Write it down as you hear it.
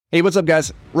Hey, what's up,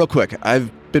 guys? Real quick,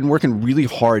 I've been working really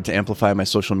hard to amplify my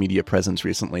social media presence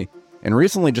recently, and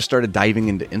recently just started diving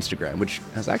into Instagram, which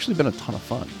has actually been a ton of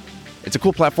fun. It's a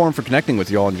cool platform for connecting with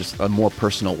you all in just a more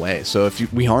personal way. So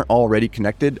if we aren't already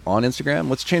connected on Instagram,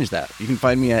 let's change that. You can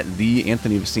find me at the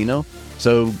Anthony Vicino.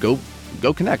 So go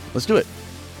connect. Let's do it.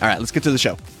 All right, let's get to the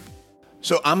show.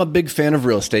 So I'm a big fan of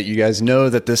real estate. You guys know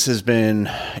that this has been,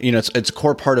 it's a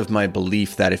core part of my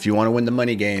belief that if you want to win the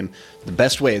money game, the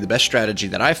best strategy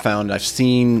that I found, I've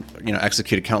seen,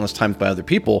 executed countless times by other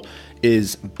people,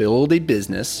 is build a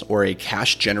business or a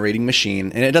cash generating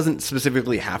machine. And it doesn't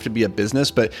specifically have to be a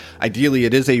business, but ideally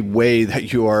it is a way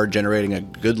that you are generating a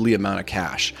goodly amount of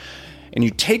cash. And you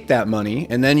take that money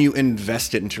and then you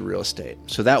invest it into real estate.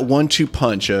 So that 1-2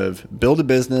 punch of build a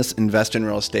business, invest in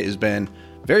real estate has been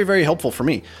very, very helpful for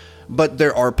me. But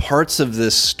there are parts of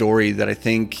this story that I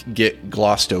think get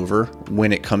glossed over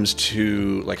when it comes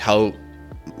to like how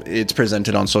it's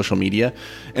presented on social media.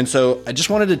 And so I just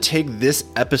wanted to take this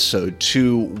episode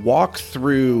to walk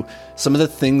through some of the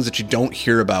things that you don't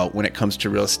hear about when it comes to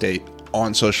real estate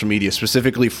on social media,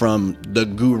 specifically from the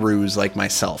gurus like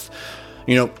myself.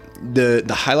 The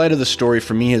highlight of the story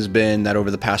for me has been that over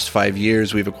the past 5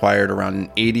 years, we've acquired around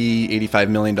 $85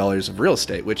 million of real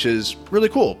estate, which is really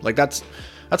cool. Like that's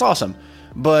awesome.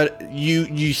 But you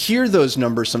hear those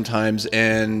numbers sometimes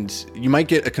and you might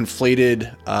get a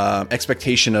conflated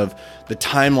expectation of the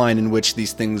timeline in which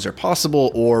these things are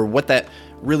possible or what that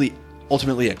really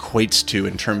ultimately equates to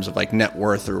in terms of like net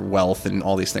worth or wealth and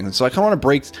all these things. And so I kind of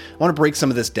want to break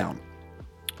some of this down.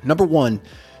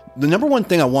 The number one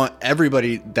thing I want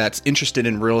everybody that's interested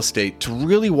in real estate to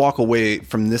really walk away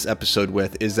from this episode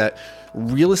with is that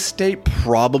real estate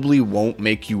probably won't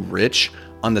make you rich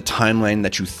on the timeline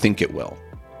that you think it will.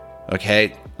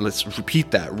 Okay, let's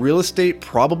repeat that. Real estate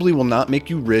probably will not make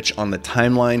you rich on the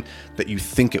timeline that you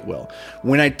think it will.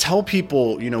 When I tell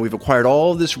people, we've acquired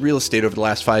all of this real estate over the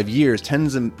last 5 years,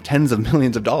 tens of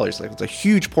millions of dollars, like it's a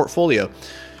huge portfolio,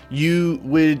 you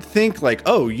would think like,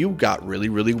 oh, you got really,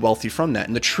 really wealthy from that.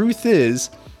 And the truth is,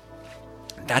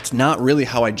 that's not really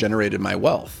how I generated my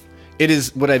wealth. It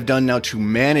is what I've done now to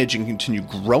manage and continue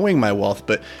growing my wealth,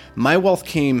 but my wealth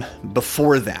came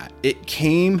before that. It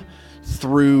came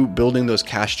through building those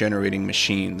cash generating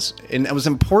machines. And it was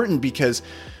important because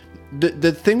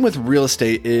the thing with real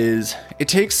estate is it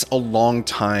takes a long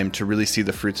time to really see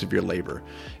the fruits of your labor.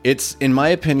 It's, in my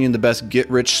opinion, the best get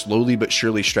rich slowly but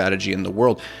surely strategy in the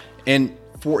world. And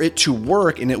for it to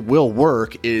work, and it will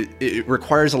work, it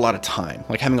requires a lot of time,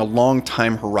 like having a long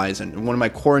time horizon. And one of my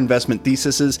core investment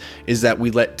theses is that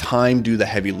we let time do the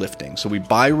heavy lifting. So we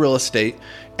buy real estate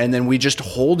and then we just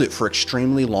hold it for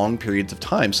extremely long periods of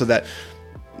time so that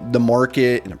the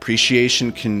market and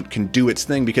appreciation can do its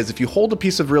thing. Because if you hold a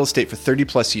piece of real estate for 30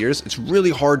 plus years, it's really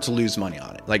hard to lose money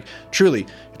on it. Like truly,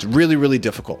 it's really, really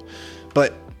difficult.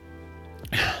 But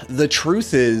the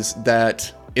truth is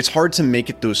that it's hard to make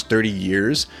it those 30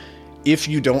 years if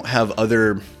you don't have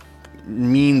other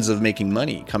means of making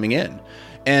money coming in.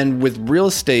 And with real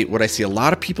estate, what I see a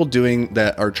lot of people doing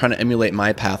that are trying to emulate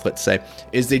my path, let's say,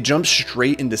 is they jump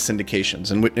straight into syndications.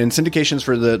 And syndications,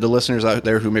 for the listeners out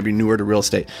there who may be newer to real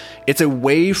estate, it's a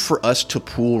way for us to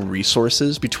pool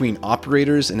resources between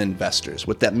operators and investors.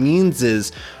 What that means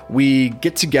is we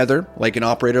get together, like an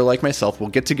operator like myself, we'll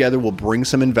get together, we'll bring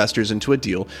some investors into a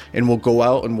deal, and we'll go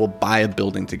out and we'll buy a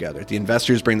building together. The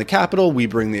investors bring the capital, we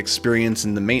bring the experience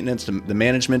and the maintenance, the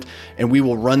management, and we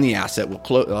will run the asset.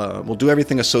 We'll do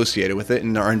everything associated with it,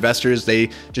 and our investors, they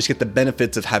just get the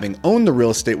benefits of having owned the real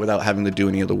estate without having to do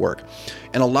any of the work.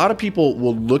 And a lot of people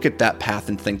will look at that path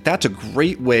and think that's a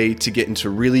great way to get into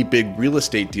really big real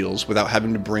estate deals without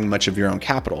having to bring much of your own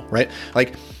capital, right?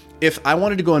 Like if I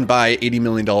wanted to go and buy $80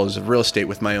 million of real estate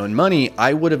with my own money,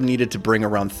 I would have needed to bring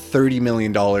around $30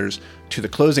 million to the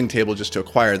closing table just to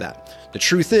acquire that. The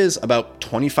truth is about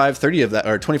 25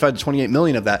 to 28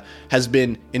 million of that has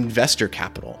been investor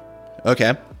capital.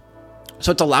 Okay.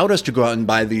 So it's allowed us to go out and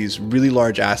buy these really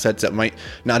large assets that might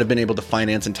not have been able to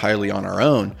finance entirely on our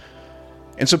own.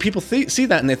 And so people see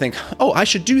that and they think, oh, I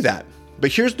should do that.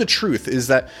 But here's the truth is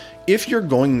that if you're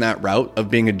going that route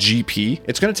of being a GP,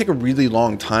 it's going to take a really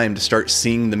long time to start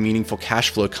seeing the meaningful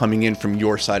cash flow coming in from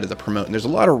your side of the promote. And there's a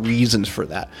lot of reasons for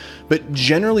that. But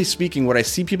generally speaking, what I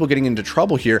see people getting into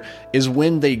trouble here is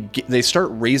when they start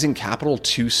raising capital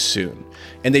too soon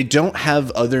and they don't have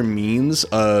other means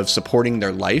of supporting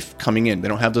their life coming in. They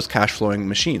don't have those cash flowing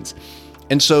machines.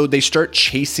 And so they start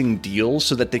chasing deals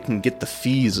so that they can get the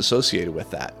fees associated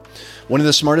with that. One of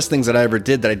the smartest things that I ever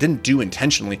did that I didn't do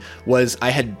intentionally was I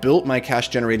had built my cash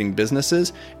generating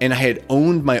businesses and I had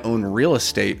owned my own real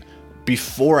estate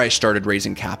before I started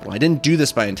raising capital. I didn't do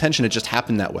this by intention, it just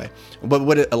happened that way. But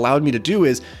what it allowed me to do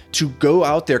is to go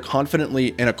out there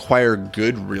confidently and acquire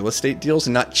good real estate deals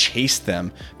and not chase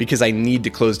them because I need to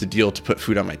close the deal to put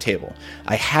food on my table.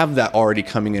 I have that already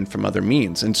coming in from other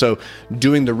means. And so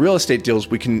doing the real estate deals,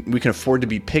 we can afford to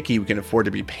be picky, we can afford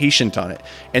to be patient on it.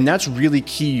 And that's really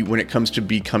key when it comes to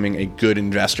becoming a good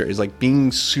investor, is like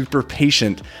being super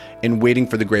patient and waiting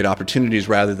for the great opportunities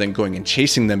rather than going and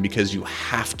chasing them because you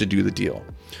have to do the deal.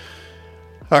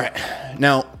 All right.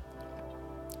 Now,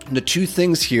 the two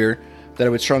things here that I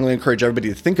would strongly encourage everybody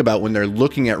to think about when they're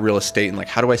looking at real estate and like,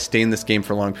 how do I stay in this game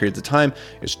for long periods of time,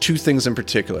 is two things in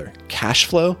particular: cash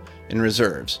flow and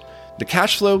reserves. The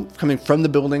cash flow coming from the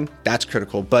building, that's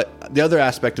critical. But the other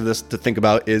aspect of this to think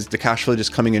about is the cash flow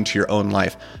just coming into your own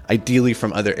life, ideally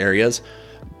from other areas,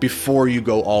 before you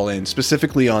go all in,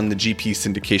 specifically on the GP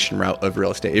syndication route of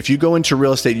real estate. If you go into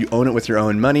real estate, you own it with your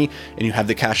own money, and you have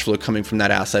the cash flow coming from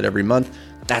that asset every month,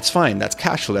 that's fine. That's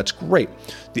cash flow. That's great.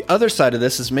 The other side of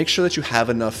this is make sure that you have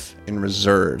enough in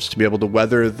reserves to be able to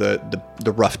weather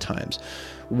the rough times.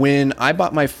 When I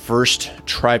bought my first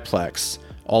triplex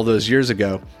all those years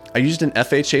ago, I used an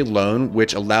FHA loan,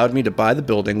 which allowed me to buy the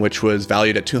building, which was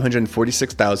valued at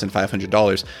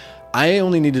 $246,500. I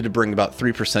only needed to bring about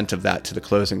 3% of that to the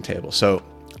closing table. So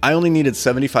I only needed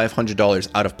 $7,500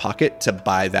 out of pocket to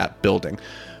buy that building.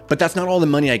 But that's not all the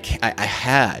money I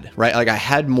had, right? Like I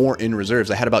had more in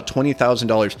reserves. I had about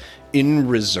 $20,000 in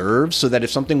reserves so that if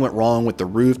something went wrong with the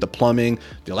roof, the plumbing,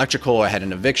 the electrical, I had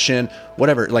an eviction,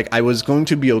 whatever, like I was going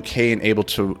to be okay and able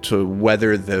to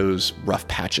weather those rough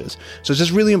patches. So it's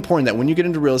just really important that when you get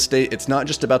into real estate, it's not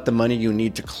just about the money you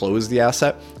need to close the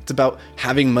asset. It's about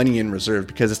having money in reserve,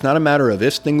 because it's not a matter of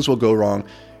if things will go wrong.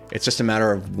 It's just a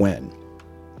matter of when,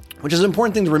 which is an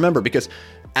important thing to remember, because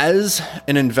as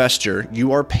an investor,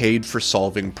 you are paid for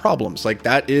solving problems. Like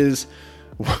that's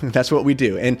what we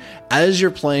do. And as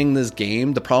you're playing this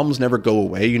game, the problems never go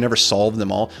away. You never solve them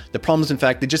all. The problems, in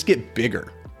fact, they just get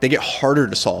bigger. They get harder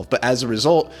to solve. But as a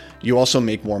result, you also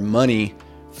make more money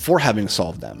for having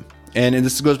solved them. And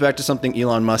this goes back to something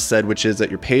Elon Musk said, which is that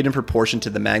you're paid in proportion to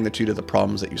the magnitude of the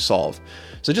problems that you solve.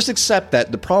 So just accept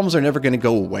that the problems are never going to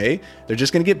go away. They're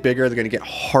just going to get bigger. They're going to get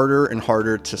harder and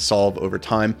harder to solve over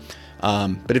time.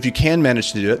 But if you can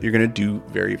manage to do it, you're going to do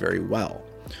very, very well.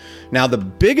 Now, the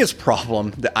biggest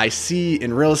problem that I see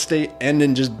in real estate and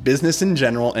in just business in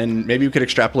general, and maybe we could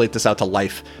extrapolate this out to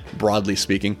life, broadly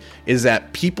speaking, is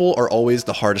that people are always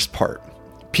the hardest part.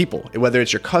 People, whether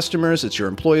it's your customers, it's your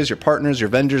employees, your partners, your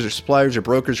vendors, your suppliers, your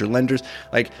brokers, your lenders,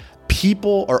 like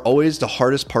people are always the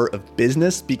hardest part of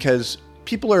business, because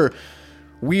people are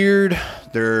weird,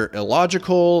 they're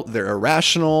illogical, they're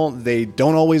irrational, they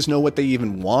don't always know what they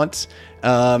even want,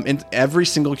 and every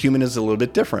single human is a little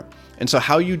bit different. And so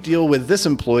how you deal with this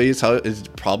employee is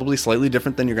probably slightly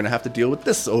different than you're going to have to deal with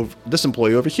this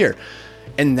employee over here.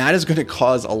 And that is going to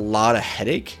cause a lot of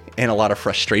headache and a lot of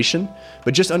frustration.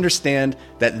 But just understand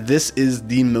that this is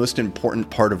the most important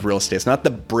part of real estate. It's not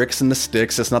the bricks and the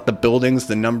sticks. It's not the buildings,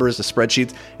 the numbers, the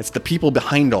spreadsheets. It's the people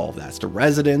behind all of that. It's the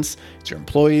residents, it's your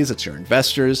employees, it's your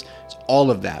investors, it's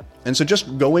all of that. And so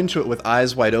just go into it with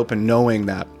eyes wide open, knowing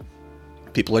that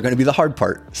people are going to be the hard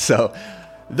part. So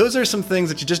those are some things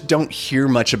that you just don't hear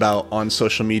much about on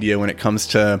social media when it comes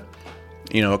to,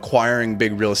 acquiring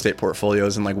big real estate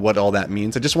portfolios and like what all that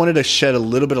means. I just wanted to shed a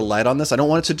little bit of light on this. I don't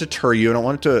want it to deter you. I don't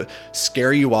want it to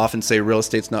scare you off and say real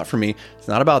estate's not for me. It's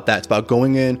not about that. It's about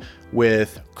going in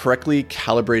with correctly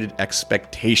calibrated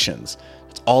expectations.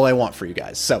 That's all I want for you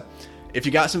guys. So if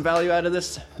you got some value out of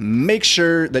this, make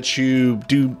sure that you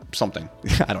do something.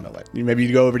 I don't know what. Maybe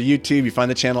you go over to YouTube, you find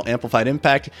the channel Amplified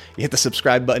Impact, you hit the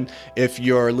subscribe button. If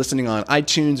you're listening on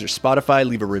iTunes or Spotify,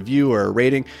 leave a review or a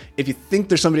rating. If you think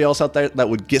there's somebody else out there that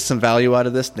would get some value out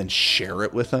of this, then share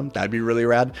it with them. That'd be really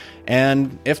rad.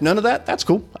 And if none of that, that's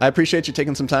cool. I appreciate you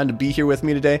taking some time to be here with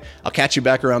me today. I'll catch you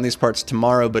back around these parts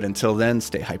tomorrow, but until then,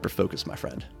 stay hyper-focused, my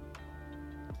friend.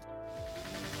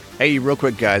 Hey, real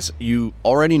quick, guys, you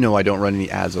already know I don't run any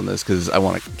ads on this because I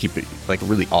want to keep it like a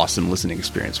really awesome listening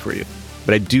experience for you.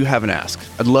 But I do have an ask.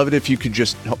 I'd love it if you could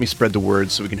just help me spread the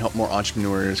word so we can help more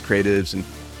entrepreneurs, creatives, and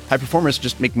high performers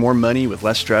just make more money with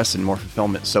less stress and more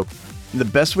fulfillment. So the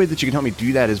best way that you can help me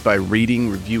do that is by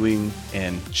reading, reviewing,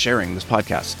 and sharing this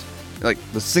podcast. Like,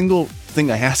 the single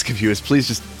thing I ask of you is please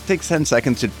just take 10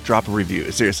 seconds to drop a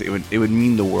review. Seriously, it would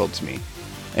mean the world to me.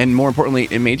 And more importantly,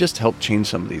 it may just help change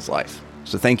somebody's life.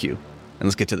 So thank you, and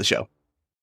let's get to the show.